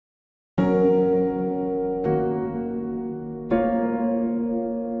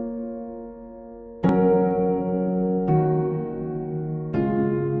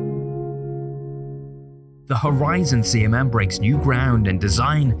Horizon CMM breaks new ground in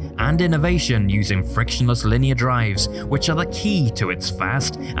design and innovation using frictionless linear drives, which are the key to its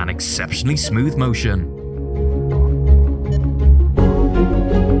fast and exceptionally smooth motion.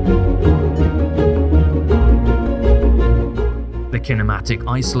 The kinematic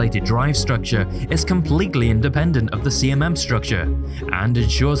isolated drive structure is completely independent of the CMM structure and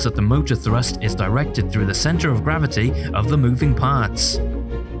ensures that the motor thrust is directed through the center of gravity of the moving parts.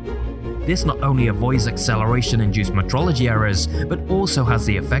 This not only avoids acceleration-induced metrology errors, but also has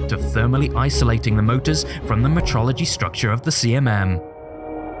the effect of thermally isolating the motors from the metrology structure of the CMM.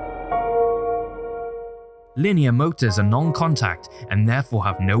 Linear motors are non-contact and therefore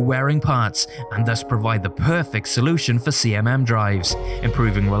have no wearing parts, and thus provide the perfect solution for CMM drives,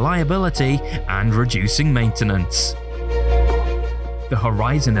 improving reliability and reducing maintenance. The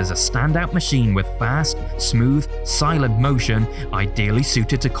Horizon is a standout machine with fast, smooth, silent motion ideally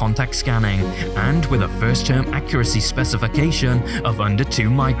suited to contact scanning, and with a first-term accuracy specification of under 2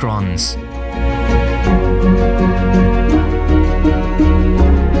 microns.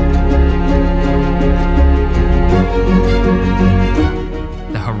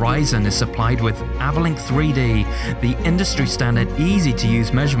 The Horizon is supplied with Aberlink 3D, the industry-standard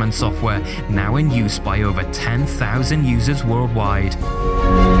easy-to-use measurement software now in use by over 10,000 users worldwide.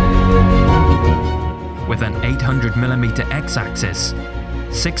 With an 800mm x-axis,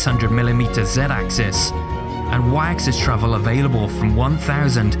 600mm z-axis, and y-axis travel available from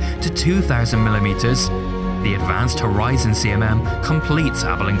 1000 to 2000mm, the advanced Horizon CMM completes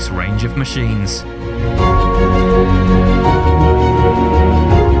Aberlink's range of machines.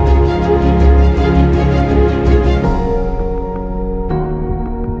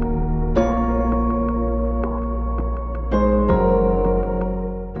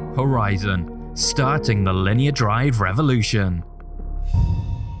 Horizon, starting the linear drive revolution.